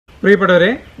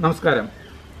പ്രിയപ്പെട്ടവരെ നമസ്കാരം.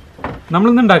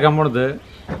 നമ്മളിന്ന് ഉണ്ടാക്കാൻ പോണത്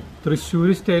തൃശ്ശൂർ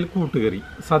സ്റ്റൈൽ കൂട്ടുകറി.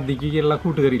 സദ്യക്കുള്ള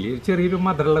കൂട്ടുകറിയില്ലേ, ചെറിയൊരു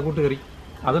മധുരമുള്ള കൂട്ടുകറി,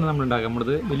 അതാണ് നമ്മൾ ഉണ്ടാക്കാൻ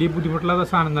പോണത്. വലിയ ബുദ്ധിമുട്ടുള്ള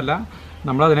സാധനമൊന്നുമല്ല.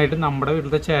 നമ്മളതിനായിട്ട് നമ്മുടെ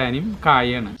വീട്ടിലത്തെ ചേനയും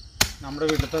കായാണ്. നമ്മുടെ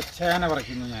വീട്ടിലത്തെ ചേന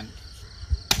പറിക്കുന്നു ഞാൻ.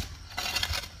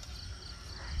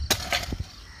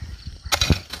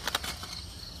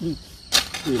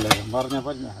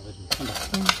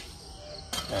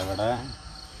 എവിടെ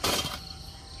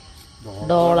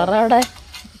ഡോളർ അവിടെ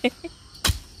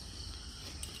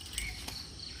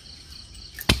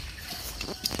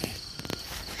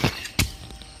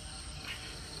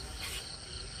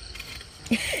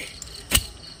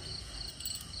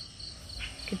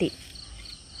കിട്ടി,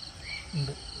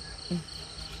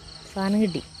 സാധനം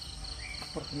കിട്ടി.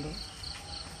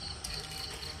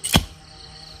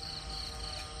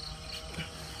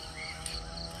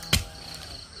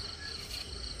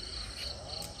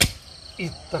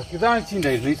 ഇത്രക്ക്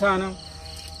താഴ്ചയുണ്ടായിരുന്നു ഈ സാധനം.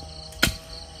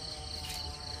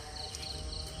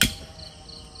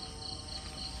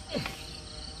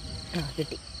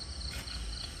 കിട്ടി.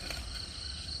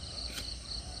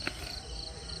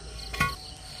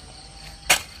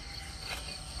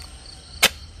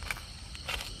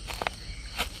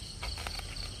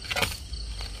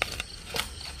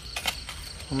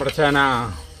 നമ്മുടെ ചേന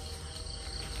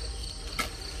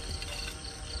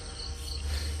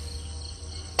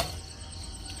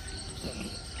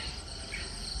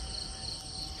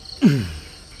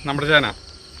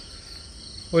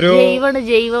ഒരു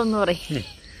ജൈവം എന്ന് പറയും.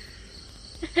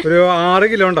 ഒരു 6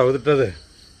 കിലോ ഉണ്ടാവും ഇതിട്ടത്.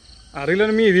 6 കിലോ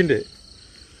മീതിൻ്റെ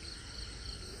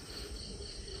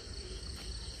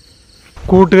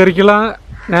കൂട്ടുകറിക്കുള്ള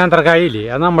നേന്ത്രക്കായില്ലേ,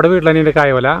 അത് നമ്മുടെ വീട്ടിൽ തന്നെ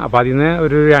കായ പോലെ. അപ്പം അതിൽ നിന്ന്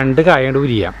ഒരു 2 കായ കൊണ്ട്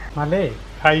ഉരിയാം. നല്ല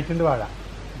ഹൈറ്റിൻ്റെ വാഴ.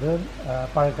 ഇത്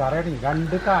പഴക്കാറായിട്ട്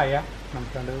 2 കായ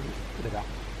നമുക്ക് കണ്ട് എടുക്കാം.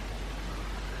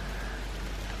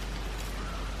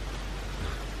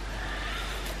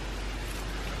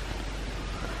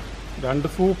 രണ്ട്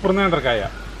സൂപ്പർ നേന്ത്രക്കായ.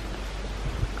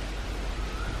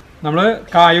 നമ്മൾ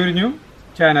കായ ഉരിഞ്ഞു.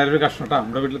 ചേനയുടെ ഒരു കഷ്ണം കേട്ടോ,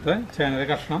 നമ്മുടെ വീട്ടിലത്തെ ചേനയുടെ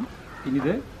കഷ്ണം. ഇനി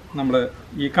ഇത് നമ്മൾ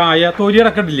ഈ കായ തൊലി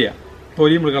അടക്കണ്ടില്ല,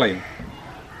 തൊലി നമ്മൾ കളയും.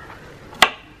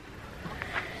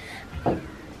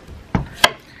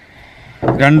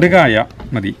 രണ്ട് കായ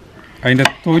മതി. അതിൻ്റെ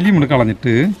തൊലി നമ്മൾ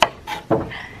കളഞ്ഞിട്ട്,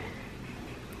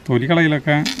 തൊലി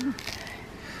കളയിലൊക്കെ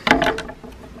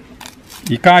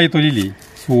ഈ കായത്തൊലിയില്ലേ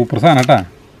സൂപ്പർ സാധനം കേട്ടാ.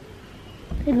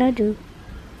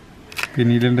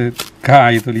 പിന്നീടുണ്ട്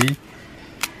കായത്തൊലി.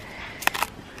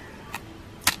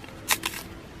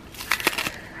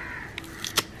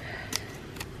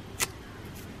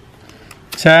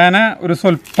 ചേന ഒരു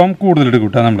സ്വല്പം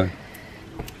കൂടുതലെടുക്കും കേട്ടോ.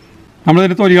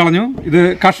 നമ്മളിതിൻ്റെ തൊലി കളഞ്ഞു. ഇത്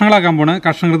കഷ്ണങ്ങളാക്കാൻ പോണ്.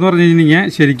 കഷ്ണങ്ങൾ എന്ന് പറഞ്ഞു കഴിഞ്ഞാൽ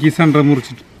ശരിക്കും സെൻറ്റർ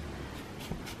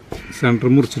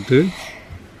മുറിച്ചിട്ട്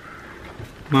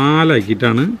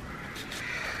നാലാക്കിയിട്ടാണ്.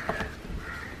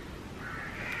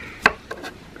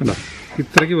 കണ്ടോ,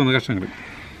 ഇത്രയ്ക്ക് പോകുന്ന കഷ്ണങ്ങൾ.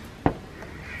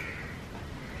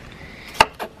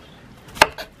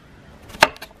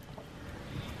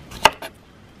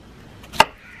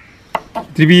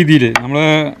 ഇത്തിരി വീതിയിൽ നമ്മൾ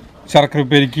ശർക്കര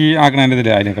ഉപ്പേരിക്ക് ആക്കണതിൻ്റെ ഇതിൽ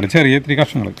അതിനേക്കാൾ ചെറിയ ഇത്തിരി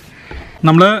കഷ്ണങ്ങൾ.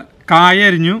 നമ്മൾ കായ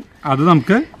അരിഞ്ഞു. അത്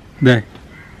നമുക്ക്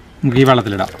ഈ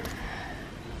വെള്ളത്തിലിടാം.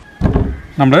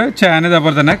 നമ്മൾ ചേന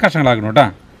ഇതേപോലെ തന്നെ കഷ്ണങ്ങളാക്കണം കേട്ടോ.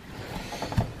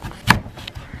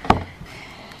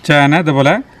 ചേന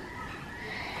ഇതേപോലെ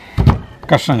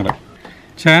കഷ്ണങ്ങൾ.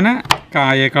 ചേന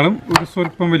കായേക്കാളും ഒരു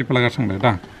സ്വല്പം വലിപ്പമുള്ള കഷ്ണങ്ങൾ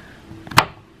കേട്ടോ.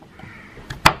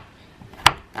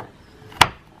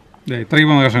 ഇത്രയും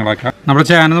പോകുന്ന കഷ്ണങ്ങളാക്കാം. നമ്മുടെ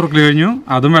ചേന നുറുക്കൽ കഴിഞ്ഞു.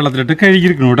 അതും വെള്ളത്തിലിട്ട്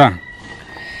കഴുകിയിരിക്കണം കേട്ടോ.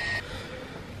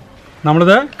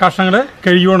 നമ്മളിത് കഷ്ണങ്ങൾ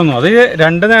കഴുകി കൊണ്ടുവന്നു. അത്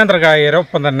 2 നേന്ത്രക്കായയുടെ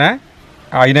ഒപ്പം തന്നെ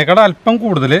അതിനേക്കാൾ അല്പം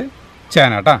കൂടുതൽ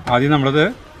ചേന കേട്ടോ. ആദ്യം നമ്മളിത്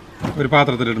ഒരു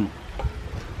പാത്രത്തിലിടണം.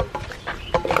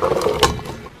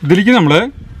 ഇതിലേക്ക് നമ്മൾ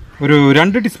ഒരു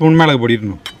 2 ടീസ്പൂൺ മുളക് പൊടി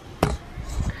ഇടണം.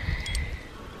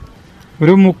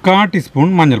 ഒരു 3/4 ടീസ്പൂൺ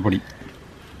മഞ്ഞൾപ്പൊടി.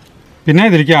 പിന്നെ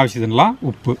ഇതിലേക്ക് ആവശ്യത്തിനുള്ള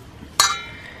ഉപ്പ്.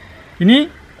 ഇനി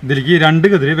ഇതിലേക്ക് 2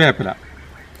 കതിര് വേപ്പില.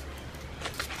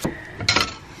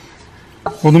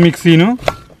 ഒന്ന് മിക്സ് ചെയ്യുന്നു.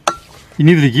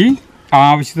 ഇനി ഇതിലേക്ക്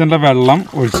ആവശ്യത്തിനുള്ള വെള്ളം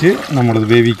ഒഴിച്ച് നമ്മളിത്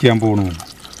വേവിക്കാൻ പോകണം.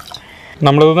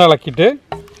 നമ്മളിതൊന്ന് ഇളക്കിയിട്ട്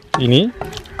ഇനി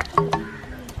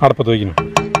അടുപ്പത്ത് വയ്ക്കണം.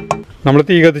 നമ്മൾ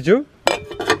തീ കത്തിച്ചു,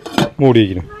 മൂടി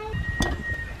വയ്ക്കണം.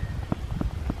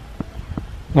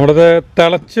 നമ്മളിത്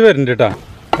തിളച്ച് വരുന്നുണ്ട് കേട്ടോ.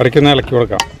 ഇടയ്ക്കൊന്ന് ഇളക്കി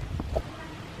കൊടുക്കാം.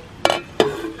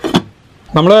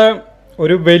 നമ്മൾ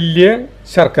ഒരു വലിയ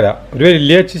ശർക്കര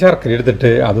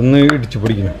എടുത്തിട്ട് അതൊന്ന് ഇടിച്ചു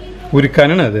പൊടിക്കണം.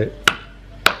 ഉരുക്കാനാണ് അത്.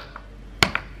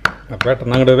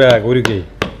 പെട്ടെന്ന് അങ്ങോട്ട് വേഗം ഉരുക്കേ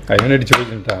അതിനെ ഇടിച്ചു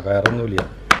പൊടിക്കണ. വേറെ ഒന്നുമില്ല.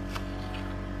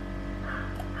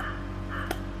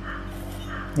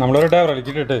 നമ്മളൊരു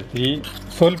ഡയറലിച്ചിട്ടിട്ട് ഈ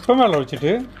സ്വല്പം വെള്ളം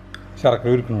ഒഴിച്ചിട്ട് ശർക്കര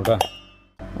ഉരുക്കണം കേട്ടോ.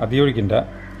 അധികം ഒഴിക്കണ്ട.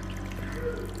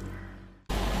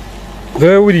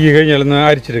 ഇത് ഉരുകി കഴിഞ്ഞാൽ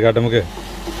അരിച്ചെടുക്കാം നമുക്ക്.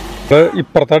 അത്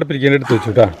ഇപ്പുറത്തെ അടുപ്പിലേക്ക് എടുത്ത്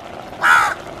വെച്ചു കേട്ടോ.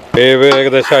 വേവ്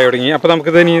ഏകദേശം ആയി തുടങ്ങി. അപ്പോൾ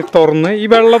നമുക്കിത് ഇനി തുറന്ന് ഈ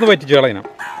വെള്ളം ഒന്ന് വറ്റിച്ച് കളയണം.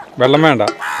 വെള്ളം വേണ്ട.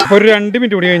 അപ്പോൾ ഒരു 2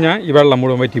 മിനിറ്റ് കൂടി കഴിഞ്ഞാൽ ഈ വെള്ളം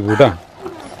മുഴുവൻ വറ്റി പോട്ടാ.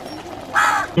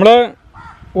 നമ്മൾ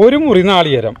ഒരു മുറി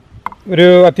നാളികേരം, ഒരു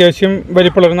അത്യാവശ്യം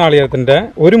വലിപ്പമുള്ളൊരു നാളികേരത്തിൻ്റെ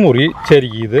ഒരു മുറി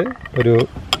ചെരുകിയത് ഒരു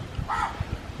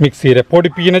മിക്സിയുടെ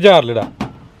പൊടിപ്പിക്കുന്ന ജാറിലിടാം.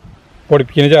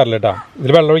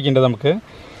 ഇതിൽ വെള്ളം ഒഴിക്കേണ്ടത് നമുക്ക്.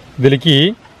 ഇതിലേക്ക്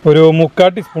ഒരു 3/4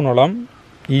 ടീസ്പൂണോളം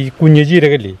ഈ കുഞ്ഞ്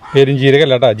ജീരകല്ലേ,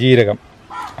 പെരുംജീരകമല്ല കേട്ടോ, ജീരകം,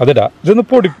 അതിടാം. ഇതൊന്ന്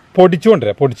പൊടിച്ചു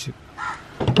കൊണ്ടുവരാം. പൊടിച്ച്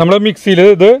നമ്മൾ മിക്സിയിൽ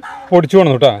ഇത് പൊടിച്ചു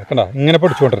കൊണ്ടു കേട്ടോ. കണ്ട ഇങ്ങനെ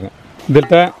പൊടിച്ചു കൊണ്ടുവരണം.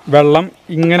 ഇതിലത്തെ വെള്ളം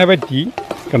ഇങ്ങനെ പറ്റി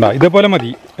കണ്ട ഇതേപോലെ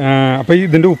മതി. അപ്പോൾ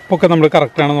ഇതിൻ്റെ ഉപ്പൊക്കെ നമ്മൾ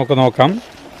കറക്റ്റാണ് നോക്കാം,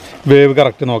 വേവ്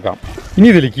കറക്റ്റ് നോക്കാം. ഇനി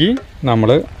ഇതിലേക്ക് നമ്മൾ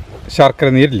ശർക്കര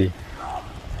നീരില്ലേ,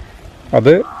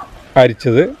 അത്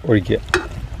അരിച്ചത് ഒഴിക്കുക.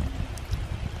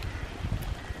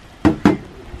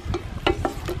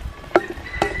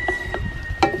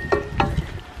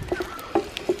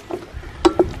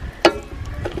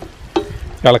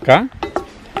 ഇളക്കുക.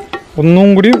 ഒന്നും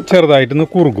കൂടി ചെറുതായിട്ടൊന്ന്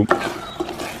കുറുകും.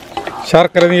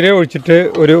 ശർക്കര നീര് ഒഴിച്ചിട്ട്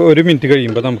ഒരു മിനിറ്റ്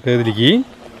കഴിയുമ്പോൾ നമുക്ക് ഇതിലേക്ക്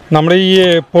നമ്മൾ ഈ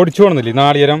പൊടിച്ചു കൊണ്ടില്ലേ,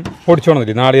 നാളികേരം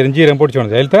ജീരകം പൊടിച്ചു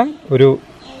കൊണ്ടില്ല, അതിലത്തെ ഒരു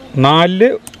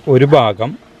 4/1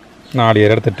 ഭാഗം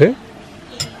നാളികേരം എടുത്തിട്ട്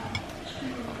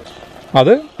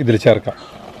അത് ഇതിൽ ചേർക്കാം.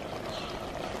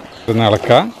 ഒന്ന്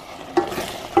ഇളക്കുക.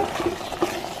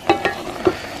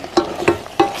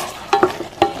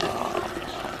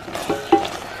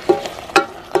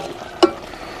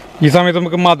 ഈ സമയത്ത്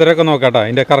നമുക്ക് മധുരമൊക്കെ നോക്കാം കേട്ടോ.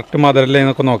 അതിൻ്റെ കറക്റ്റ് മധുരമല്ലേ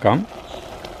എന്നൊക്കെ നോക്കാം.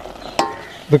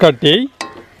 ഇത് കട്ട് ചെയ്ത്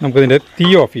നമുക്കിതിൻ്റെ തീ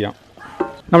ഓഫ് ചെയ്യാം.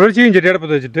 നമ്മളൊരു ചീഞ്ചട്ടി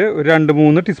അടുപ്പത്ത് വെച്ചിട്ട് ഒരു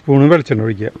 2-3 ടീസ്പൂൺ വെളിച്ചെണ്ണ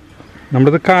ഒഴിക്കുക.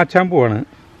 നമ്മളിത് കാച്ചാൻ പോവാണ്.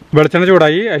 വെളിച്ചെണ്ണ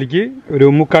ചൂടായി അതിലേക്ക് ഒരു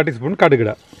 3/4 ടീസ്പൂൺ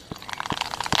കടുകിടുക.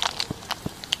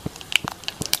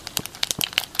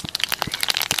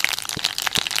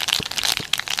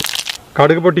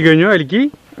 കടുക് പൊട്ടിക്കഴിഞ്ഞു അതിലേക്ക്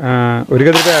ഒരു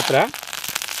കതിരി വേപ്പില,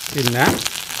 പിന്നെ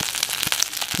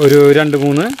ഒരു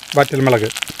 2-3 വറ്റൽമുളക്.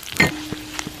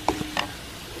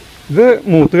 ഇത്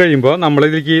മൂത്ത് കഴിയുമ്പോൾ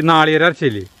നമ്മളിതിലേക്ക് നാളികേരം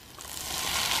അരച്ചില്ലേ,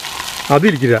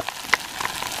 അതിരിക്കുക.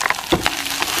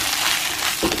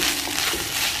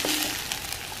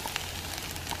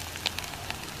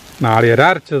 നാളികേരം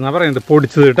അരച്ചതെന്നാണ് പറയുന്നത്,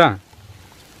 പൊടിച്ചത് കേട്ടാ.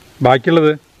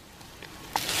 ബാക്കിയുള്ളത്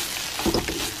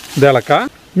ഇത് ഇളക്കാം.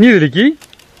 ഇനി ഇതിലേക്ക്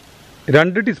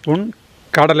 2 ടീസ്പൂൺ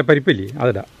കടലപ്പരിപ്പില്ലേ,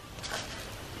 അതിടാം.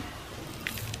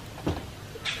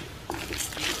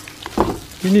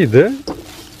 ഇനി ഇത്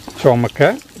ചുമക്ക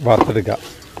വറുത്തെടുക്കുക.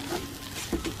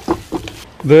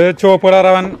 ഇത് ചുവപ്പ്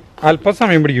കളറാവാൻ അല്പം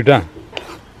സമയം പിടിക്കും കേട്ടോ.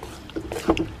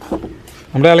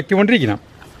 നമ്മൾ ഇളക്കിക്കൊണ്ടിരിക്കണം.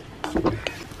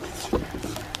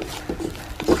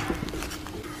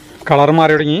 കളർ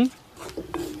മാറി തുടങ്ങി.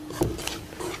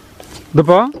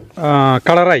 ഇതിപ്പോൾ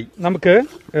കളറായി. നമുക്ക്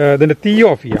ഇതിൻ്റെ തീ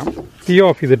ഓഫ് ചെയ്യാം. തീ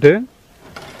ഓഫ് ചെയ്തിട്ട്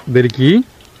ഇതിലേക്ക്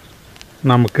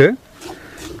നമുക്ക്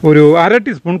ഒരു 1/2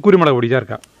 ടീസ്പൂൺ കുരുമുളക് പൊടി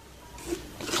ചേർക്കാം.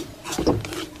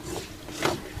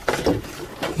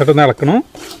 എന്നിട്ടൊന്ന് ഇളക്കണു.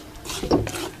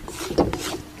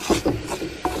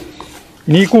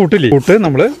 ഇനി ഈ കൂട്ട്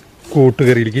നമ്മൾ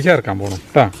കൂട്ടുകറിയിലേക്ക് ചേർക്കാൻ പോകണം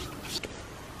കേട്ടോ.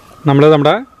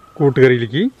 നമ്മുടെ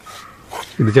കൂട്ടുകറിയിലേക്ക്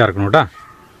ഇത് ചേർക്കണം കേട്ടോ.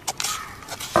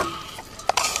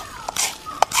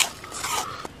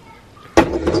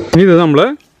 ഇനി ഇത് നമ്മൾ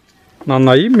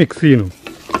നന്നായി മിക്സ് ചെയ്യണം.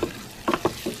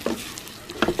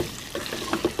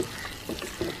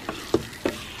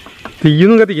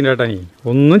 തീയൊന്നും കത്തിക്കണ്ട കേട്ടോ. നീ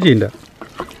ഒന്നും ചെയ്യണ്ട,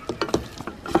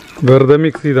 വെറുതെ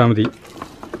മിക്സ് ചെയ്താൽ മതി.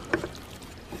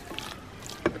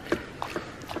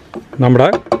 നമ്മുടെ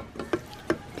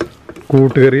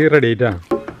കൂട്ടുകറി റെഡി ആയിട്ടാണ്.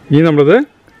 ഇനി നമ്മളിത്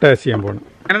ടേസ്റ്റ് ചെയ്യാൻ പോകണം.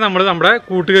 അങ്ങനെ നമ്മൾ നമ്മുടെ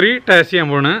കൂട്ടുകറി ടേസ്റ്റ് ചെയ്യാൻ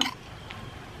പോകണം.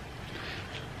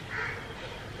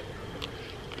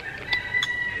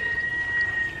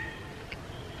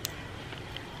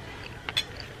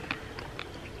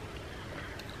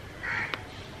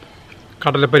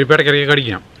 കടലപ്പരിപ്പ് ഇടയ്ക്കിടയ്ക്ക്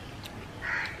കടിക്കാം.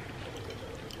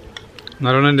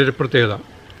 എന്നാലാണ് എൻ്റെ ഒരു പ്രത്യേകത.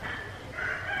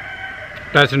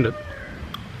 ടേസ്റ്റ് ഉണ്ട്.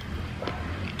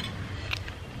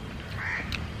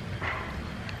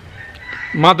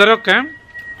 മധുരമൊക്കെ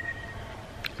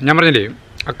ഞാൻ പറഞ്ഞില്ലേ,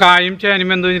 ആ കായും ചേനയും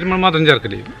എന്ത് കഴിഞ്ഞിട്ട് നമ്മൾ മധുരം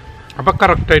ചേർക്കില്ലേ, അപ്പോൾ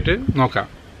കറക്റ്റായിട്ട് നോക്കാം.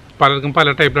 പലർക്കും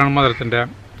പല ടൈപ്പിലാണ് മധുരത്തിൻ്റെ.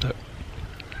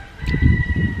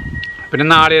 പിന്നെ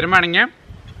നാളികേരം വേണമെങ്കിൽ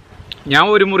ഞാൻ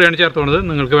ഒരു മുറിയാണ് ചേർത്തുകൊണ്ടത്.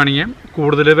 നിങ്ങൾക്ക് വേണമെങ്കിൽ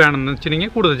കൂടുതൽ വേണമെന്ന്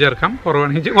വെച്ചിട്ടുണ്ടെങ്കിൽ കൂടുതൽ ചേർക്കാം,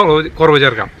 കുറവാണെങ്കിൽ കുറവ്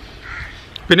ചേർക്കാം.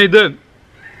 പിന്നെ ഇത്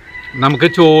നമുക്ക്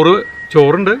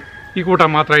ചോറുണ്ട് ഈ കൂട്ടാൻ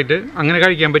മാത്രമായിട്ട് അങ്ങനെ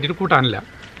കഴിക്കാൻ പറ്റിയിട്ട് കൂട്ടാനില്ല.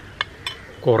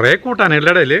 കുറേ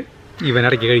കൂട്ടാനുകളുടെ ഇടയിൽ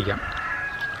ഇവനിടയ്ക്ക് കഴിക്കാം.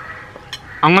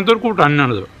 അങ്ങനത്തെ ഒരു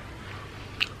കൂട്ടാനാണിത്.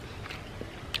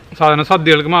 സാധാരണ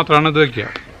സദ്യകൾക്ക് മാത്രമാണ് ഇത് വയ്ക്കുക.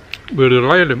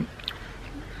 വീടുകളായാലും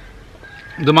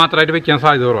ഇത് മാത്രമായിട്ട് വയ്ക്കാൻ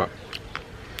സാധ്യത കുറവാണ്.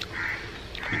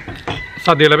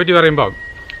 സദ്യകളെ പറ്റി പറയുമ്പോൾ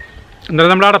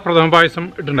എന്തായാലും നമ്മൾ അടപ്രഥമ പായസം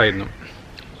ഇട്ടുണ്ടായിരുന്നു.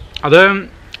 അത്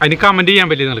അതിന് കമൻറ്റ് ചെയ്യാൻ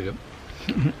പറ്റില്ല നിങ്ങൾക്ക്,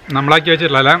 നമ്മളാക്കി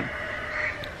വെച്ചിട്ടില്ല.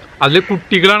 അതിൽ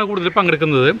കുട്ടികളാണ് കൂടുതൽ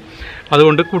പങ്കെടുക്കുന്നത്.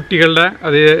 അതുകൊണ്ട് കുട്ടികളുടെ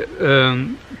അത്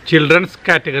ചിൽഡ്രൻസ്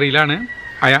കാറ്റഗറിയിലാണ്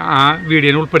ആ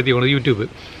വീഡിയോനെ ഉൾപ്പെടുത്തിക്കുന്നത് യൂട്യൂബ്.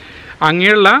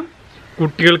 അങ്ങനെയുള്ള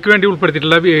കുട്ടികൾക്ക് വേണ്ടി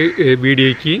ഉൾപ്പെടുത്തിയിട്ടുള്ള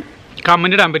വീഡിയോയ്ക്ക്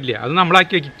കമൻറ്റ് ഇടാൻ പറ്റില്ല. അത്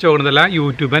നമ്മളാക്കി വെച്ചോടുന്നതല്ല,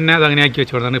 യൂട്യൂബ് തന്നെ അതങ്ങനെ ആക്കി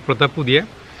വെച്ചോടുന്നതാണ്. ഇപ്പോഴത്തെ പുതിയ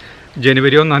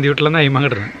ജനുവരി 1-ാം തീയതി തൊട്ടുള്ള നിയമം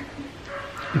കിട്ടുന്നത്.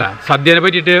 സദ്യനെ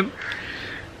പറ്റിയിട്ട്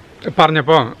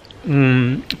പറഞ്ഞപ്പോൾ,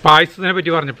 പായസത്തിനെ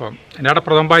പറ്റി പറഞ്ഞപ്പോൾ, എൻ്റെ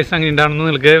അടപ്രഥമ പായസം അങ്ങനെ ഉണ്ടാണെന്ന്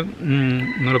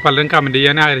നിങ്ങൾ പലരും കമൻറ്റ്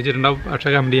ചെയ്യാൻ ആഗ്രഹിച്ചിട്ടുണ്ടാവും. പക്ഷേ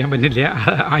കമൻറ്റ് ചെയ്യാൻ പറ്റില്ല.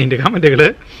 അതിൻ്റെ കമൻറ്റുകൾ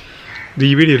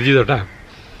ഈ വീഡിയോയിൽ ചെയ്തോട്ടാ.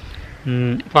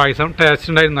 പായസം ടേസ്റ്റ്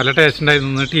ഉണ്ടായിരുന്നു, നല്ല ടേസ്റ്റ്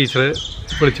ഉണ്ടായിരുന്നു എന്ന് ടീച്ചർ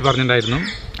വിളിച്ച് പറഞ്ഞിട്ടുണ്ടായിരുന്നു.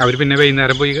 അവർ പിന്നെ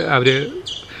വൈകുന്നേരം പോയി അവർ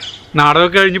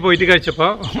നാടകമൊക്കെ കഴിഞ്ഞ് പോയിട്ട്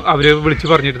കഴിച്ചപ്പോൾ അവർ വിളിച്ച്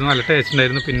പറഞ്ഞിരുന്നു നല്ല ടേസ്റ്റ്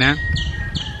ഉണ്ടായിരുന്നു. പിന്നെ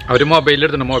അവർ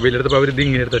മൊബൈലെടുത്തപ്പോൾ അവർ ഇത്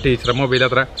ഇങ്ങനെ എടുത്ത ടീച്ചറെ മൊബൈൽ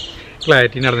അത്ര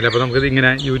ക്ലാരിറ്റി നടന്നില്ല. അപ്പോൾ നമുക്കിത്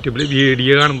ഇങ്ങനെ യൂട്യൂബിൽ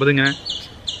വീഡിയോ കാണുമ്പോൾ ഇങ്ങനെ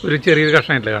ഒരു ചെറിയൊരു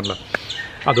കഷ്ണമായിട്ടില്ല കാണല്ലോ.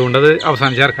 അതുകൊണ്ടത്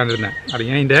അവസാനം ചേർക്കാണ്ടിരുന്നത്.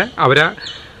 അല്ലെങ്കിൽ അതിൻ്റെ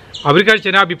അവർ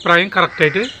കഴിച്ചതിൻ്റെ അഭിപ്രായം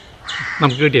കറക്റ്റായിട്ട്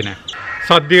നമുക്ക് കിട്ടിയേനെ.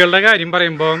 സദ്യകളുടെ കാര്യം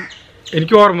പറയുമ്പോൾ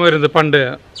എനിക്ക് ഓർമ്മ വരുന്നത് പണ്ട്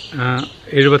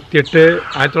 1978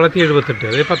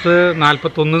 അതായത്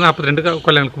 41-42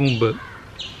 കൊല്ലങ്ങൾക്ക് മുമ്പ്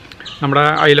നമ്മുടെ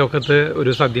അയലോക്കത്ത്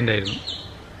ഒരു സദ്യ ഉണ്ടായിരുന്നു.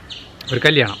 ഒരു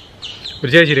കല്യാണം, ഒരു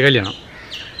ചേച്ചിയുടെ കല്യാണം.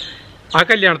 ആ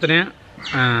കല്യാണത്തിന്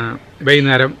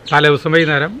വൈകുന്നേരം, തലേദിവസം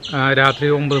വൈകുന്നേരം രാത്രി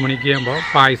 9 മണിക്ക് ആകുമ്പോൾ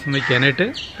പായസം വയ്ക്കാനായിട്ട്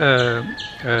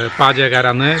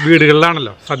പാചകക്കാരന്ന്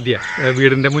വീടുകളിലാണല്ലോ സദ്യ,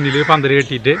 വീടിൻ്റെ മുന്നിൽ പന്തൽ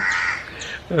കെട്ടിയിട്ട്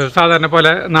സാധാരണ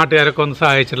പോലെ നാട്ടുകാരൊക്കെ ഒന്ന്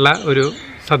സഹായിച്ചിട്ടുള്ള ഒരു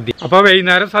സദ്യ. അപ്പോൾ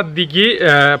വൈകുന്നേരം സദ്യക്ക്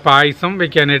പായസം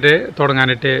വയ്ക്കാനായിട്ട്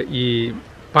തുടങ്ങാനായിട്ട് ഈ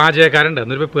പാചകക്കാരുണ്ട്,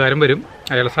 എന്നൊരു വെപ്പുകാരൻ വരും.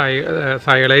 അയാൾ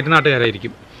സഹായികളായിട്ട്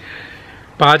നാട്ടുകാരായിരിക്കും.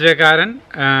 പാചകക്കാരൻ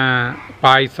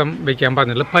പായസം വയ്ക്കാൻ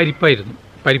പറഞ്ഞിട്ടുള്ള പരിപ്പായിരുന്നു.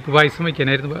 പരിപ്പ് പായസം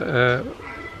വയ്ക്കാനായിരുന്നു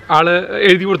ആൾ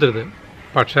എഴുതി കൊടുത്തിരുന്നത്.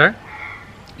 പക്ഷേ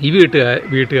ഈ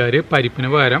വീട്ടുകാർ പരിപ്പിന്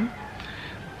പകരം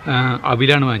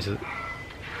അവിലാണ് വാങ്ങിച്ചത്.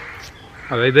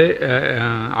 അതായത്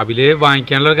അവില്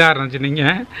വാങ്ങിക്കാനുള്ള കാരണം വെച്ചിട്ടുണ്ടെങ്കിൽ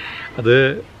അത്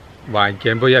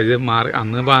വാങ്ങിക്കാൻ പോയി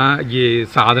അന്ന് ഈ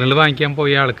സാധനങ്ങൾ വാങ്ങിക്കാൻ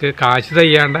പോയ ആൾക്ക് കാശ്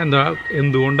തയ്യാണ്ട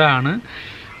എന്തുകൊണ്ടാണ്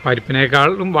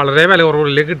പരിപ്പിനേക്കാളും വളരെ വില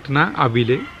കുറവിൽ കിട്ടുന്ന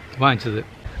അവില് വാങ്ങിച്ചത്.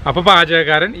 അപ്പോൾ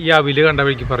പാചകക്കാരൻ ഈ അവില് കണ്ട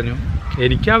വഴിക്ക് പറഞ്ഞു,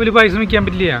 എനിക്ക് അവില് പായസം വയ്ക്കാൻ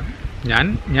പറ്റില്ല,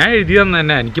 ഞാൻ എഴുതി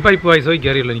തന്നെ എനിക്ക് പരിപ്പ് പായസം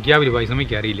വയ്ക്കാറില്ല, എനിക്ക് അവില് പായസം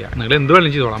വയ്ക്കാറില്ല, നിങ്ങൾ എന്ത് വേണം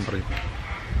ചെയ്തോളാൻ പറഞ്ഞു.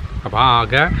 അപ്പോൾ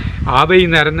ആകെ ആ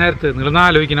വൈകുന്നേരം നേരത്ത് നിങ്ങളൊന്ന്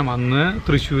ആലോചിക്കണം, അന്ന്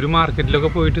തൃശ്ശൂർ മാർക്കറ്റിലൊക്കെ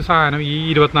പോയിട്ട് സാധനം ഈ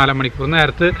 24 മണിക്കൂർ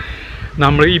നേരത്ത്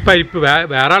നമ്മൾ ഈ പരിപ്പ്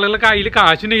വേറെ ആളുകളുടെ കയ്യിൽ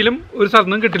കാശുണ്ടെങ്കിലും ഒരു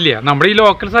സ്ഥലത്തും കിട്ടില്ല. നമ്മുടെ ഈ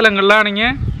ലോക്കൽ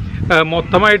സ്ഥലങ്ങളിലാണെങ്കിൽ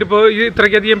മൊത്തമായിട്ട് ഇപ്പോൾ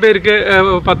ഇത്രയ്ക്കധികം പേർക്ക്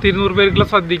 100-200 പേർക്കുള്ള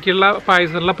സദ്യക്കുള്ള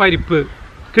പായസമുള്ള പരിപ്പ്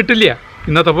കിട്ടില്ല.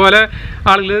 ഇന്നത്തെ പോലെ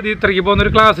ആളുകൾ ഇത്രയ്ക്ക്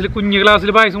പോകുന്നൊരു ക്ലാസ്സിൽ കുഞ്ഞു ക്ലാസ്സിൽ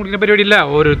പായസം കുടിക്കുന്ന പരിപാടിയില്ല.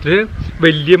 ഓരോരുത്തർ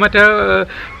വലിയ മറ്റേ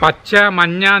പച്ച,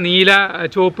 മഞ്ഞ, നീല,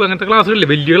 ചുവപ്പ് അങ്ങനത്തെ ക്ലാസ്സുകളില്ലേ,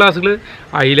 വലിയ ക്ലാസ്സുകൾ,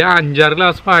 അതിൽ 5-6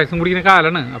 ഗ്ലാസ് പായസം കുടിക്കുന്ന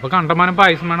കാലമാണ്. അപ്പോൾ കണ്ടമാനം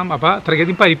പായസം വേണം. അപ്പോൾ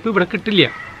അത്രയ്ക്കധികം പരിപ്പ് ഇവിടെ കിട്ടില്ല,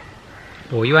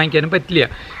 പോയി വാങ്ങിക്കാനും പറ്റില്ല.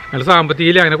 അയാൾ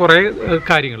സാമ്പത്തികയിൽ അങ്ങനെ കുറേ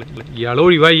കാര്യങ്ങൾ ഇയാൾ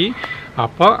ഒഴിവായി.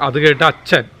 അപ്പോൾ അത്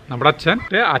കേട്ട് നമ്മുടെ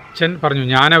അച്ഛൻ പറഞ്ഞു,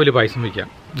 ഞാൻ അവല് പായസം വയ്ക്കാം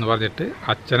എന്ന് പറഞ്ഞിട്ട്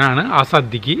അച്ഛനാണ് ആ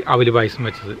സദ്യക്ക് അവല് പായസം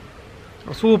വെച്ചത്.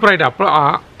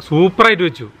 സൂപ്പറായിട്ട്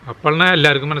വെച്ചു. അപ്പോഴാണ്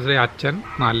എല്ലാവർക്കും മനസ്സിലായി അച്ഛൻ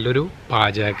നല്ലൊരു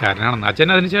പാചകക്കാരനാണെന്ന്. അച്ഛൻ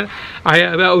അതിന്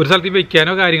ഒരു സ്ഥലത്ത്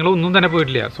വയ്ക്കാനോ കാര്യങ്ങളോ ഒന്നും തന്നെ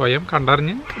പോയിട്ടില്ല, സ്വയം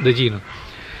കണ്ടറിഞ്ഞ് ഇത് ചെയ്യുന്നു.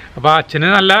 അപ്പോൾ അച്ഛന്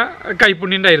നല്ല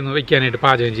കൈപ്പുണ്യം ഉണ്ടായിരുന്നു വയ്ക്കാനായിട്ട്,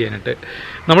 പാചകം ചെയ്യാനായിട്ട്.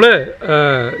 നമ്മൾ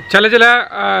ചില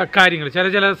കാര്യങ്ങൾ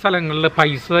ചില സ്ഥലങ്ങളിൽ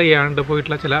പൈസ ചെയ്യാണ്ട്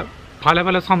പോയിട്ടുള്ള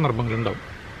പല സന്ദർഭങ്ങളുണ്ടാവും.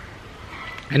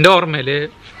 എൻ്റെ ഓർമ്മയിൽ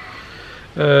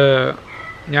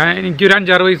എനിക്കൊരു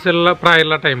 5-6 വയസ്സുള്ള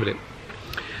പ്രായമുള്ള ടൈമിൽ,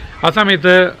 ആ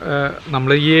സമയത്ത്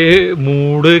നമ്മൾ ഈ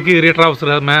മൂട് കീറിയ ട്രൗസർ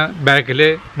ബാക്കിൽ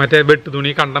മറ്റേ വെട്ട്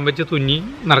തുണി കണ്ടം വെച്ച് തുന്നി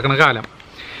നടക്കുന്ന കാലം.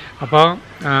 അപ്പോൾ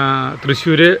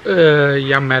തൃശ്ശൂർ ഈ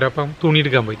അമ്മേരൊപ്പം തുണി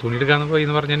എടുക്കാൻ പോയി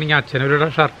എന്ന് പറഞ്ഞിട്ടുണ്ടെങ്കിൽ അച്ഛനൊരു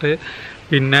ഷർട്ട്,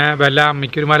 പിന്നെ വല്ല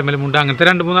അമ്മയ്ക്കൊരു മലമലമുണ്ട്, അങ്ങനത്തെ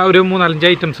 3-4-5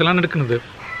 ഐറ്റംസുകളാണ് എടുക്കുന്നത്.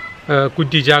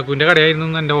 കുറ്റി ചാക്കുവിൻ്റെ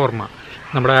കടയായിരുന്നു എൻ്റെ ഓർമ്മ,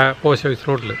 നമ്മുടെ പോസ്റ്റ് ഓഫീസ്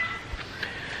റോഡിൽ.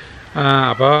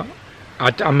 അപ്പോൾ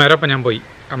അമ്മേരൊപ്പം ഞാൻ പോയി.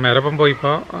 അമ്മേരൊപ്പം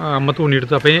പോയിപ്പോൾ അമ്മ തുണി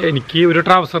എടുത്തു. അപ്പോൾ എനിക്ക് ഒരു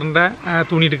ട്രൗസറിൻ്റെ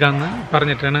തുണി എടുക്കാമെന്ന്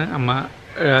പറഞ്ഞിട്ടാണ് അമ്മ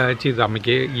ചെയ്തത്.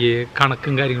 അമ്മയ്ക്ക് ഈ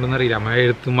കണക്കും കാര്യങ്ങളൊന്നും അറിയില്ല, അമ്മ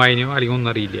എഴുത്തും വായനയോ അല്ലെങ്കിൽ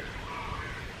ഒന്നും അറിയില്ല,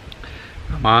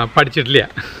 അമ്മ പഠിച്ചിട്ടില്ല.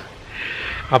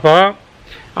 അപ്പോൾ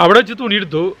അവിടെ വെച്ച്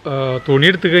തുണി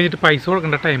എടുത്ത് കഴിഞ്ഞിട്ട് പൈസ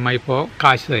കൊടുക്കേണ്ട ടൈമായിപ്പോൾ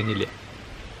കാശ് തന്നില്ല.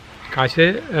 കാശ്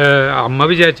അമ്മ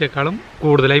വിചാരിച്ചേക്കാളും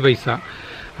കൂടുതലായി പൈസ.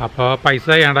 അപ്പോൾ പൈസ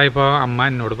ചെയ്യാണ്ടായപ്പോൾ അമ്മ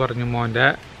എന്നോട് പറഞ്ഞു, മോൻ്റെ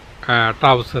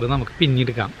ട്രൗസർ നമുക്ക്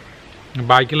പിന്നെടുക്കാം,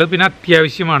 ബാക്കിയുള്ളത് പിന്നെ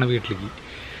അത്യാവശ്യമാണ് വീട്ടിലേക്ക്.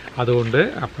 അതുകൊണ്ട്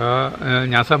അപ്പോൾ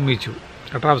ഞാൻ സമ്മതിച്ചു.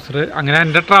 ട്രൗസർ. അങ്ങനെ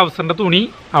എൻ്റെ ട്രൗസറിൻ്റെ തുണി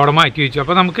അവിടെ മാറ്റി വെച്ചു.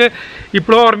 അപ്പോൾ നമുക്ക്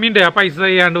ഇപ്പോഴും ഓർമ്മയുണ്ട് ആ പൈസ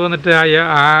ചെയ്യാണ്ട് വന്നിട്ട്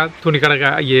ആ തുണിക്കട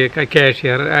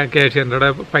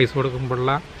കാഷ്യറിൻ്റെ പൈസ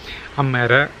കൊടുക്കുമ്പോഴുള്ള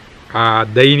അമ്മേരെ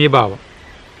ദയനീയഭാവം.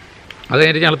 അത്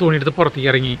കഴിഞ്ഞിട്ട് ഞങ്ങൾ തുണിയെടുത്ത്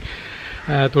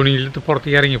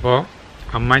പുറത്തേക്ക് ഇറങ്ങിയപ്പോൾ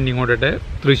അമ്മ എന്നെയും കൊണ്ടിട്ട്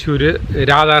തൃശ്ശൂർ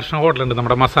രാധാകൃഷ്ണ ഹോട്ടലുണ്ട്,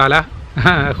 നമ്മുടെ മസാല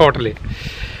ഹോട്ടൽ,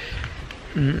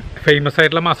 ഫേമസ്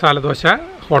ആയിട്ടുള്ള മസാല ദോശ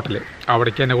ഹോട്ടൽ.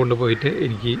 അവിടേക്ക് എന്നെ കൊണ്ടുപോയിട്ട്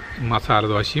എനിക്ക് മസാല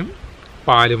ദോശയും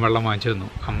പാലും വെള്ളം വാങ്ങിച്ചു തന്നു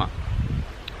അമ്മ.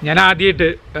 ഞാൻ ആദ്യമായിട്ട്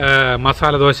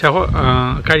മസാല ദോശ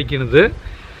കഴിക്കുന്നത്,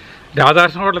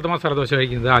 രാധാകൃഷ്ണ ഹോട്ടലത്തെ മസാല ദോശ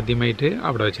കഴിക്കുന്നത് ആദ്യമായിട്ട്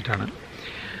അവിടെ വെച്ചിട്ടാണ്.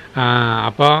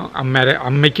 അപ്പോൾ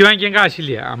അമ്മയ്ക്ക് വാങ്ങിക്കാൻ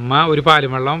കാശില്ല. അമ്മ ഒരു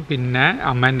പാലും വെള്ളം, പിന്നെ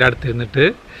അമ്മ എൻ്റെ അടുത്ത് നിന്നിട്ട്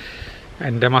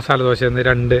എൻ്റെ മസാല ദോശ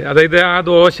നിന്ന് അതായത് ആ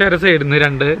ദോശയുടെ സൈഡിൽ നിന്ന്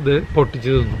 2 ഇത് പൊട്ടിച്ച്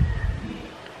തിന്നു.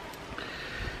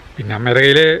 പിന്നെ അമ്മയുടെ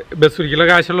കയ്യിൽ ബസ് ഒരിക്കലുള്ള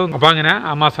കാശുള്ളൂ. അപ്പോൾ അങ്ങനെ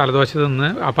ആ മസാല ദോശ തിന്ന്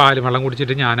ആ പാലും വെള്ളം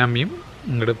കുടിച്ചിട്ട് ഞാനും അമ്മയും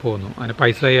ഇങ്ങോട്ട് പോന്നു. അങ്ങനെ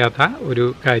പൈസ ചെയ്യാത്ത ഒരു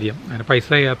കാര്യം, അങ്ങനെ പൈസ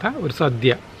ചെയ്യാത്ത ഒരു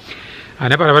സദ്യ,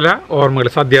 അങ്ങനെ പല പല ഓർമ്മകൾ.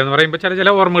 സദ്യ എന്ന് പറയുമ്പോൾ ചില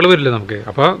ഓർമ്മകൾ വരില്ല നമുക്ക്.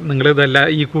 അപ്പോൾ നിങ്ങൾ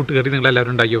ഈ കൂട്ടുകറി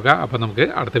നിങ്ങളെല്ലാവരും ഉണ്ടാക്കി നോക്കുക. അപ്പോൾ നമുക്ക്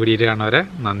അടുത്ത വീഡിയോയിൽ കാണുന്നവരെ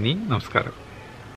നന്ദി, നമസ്കാരം.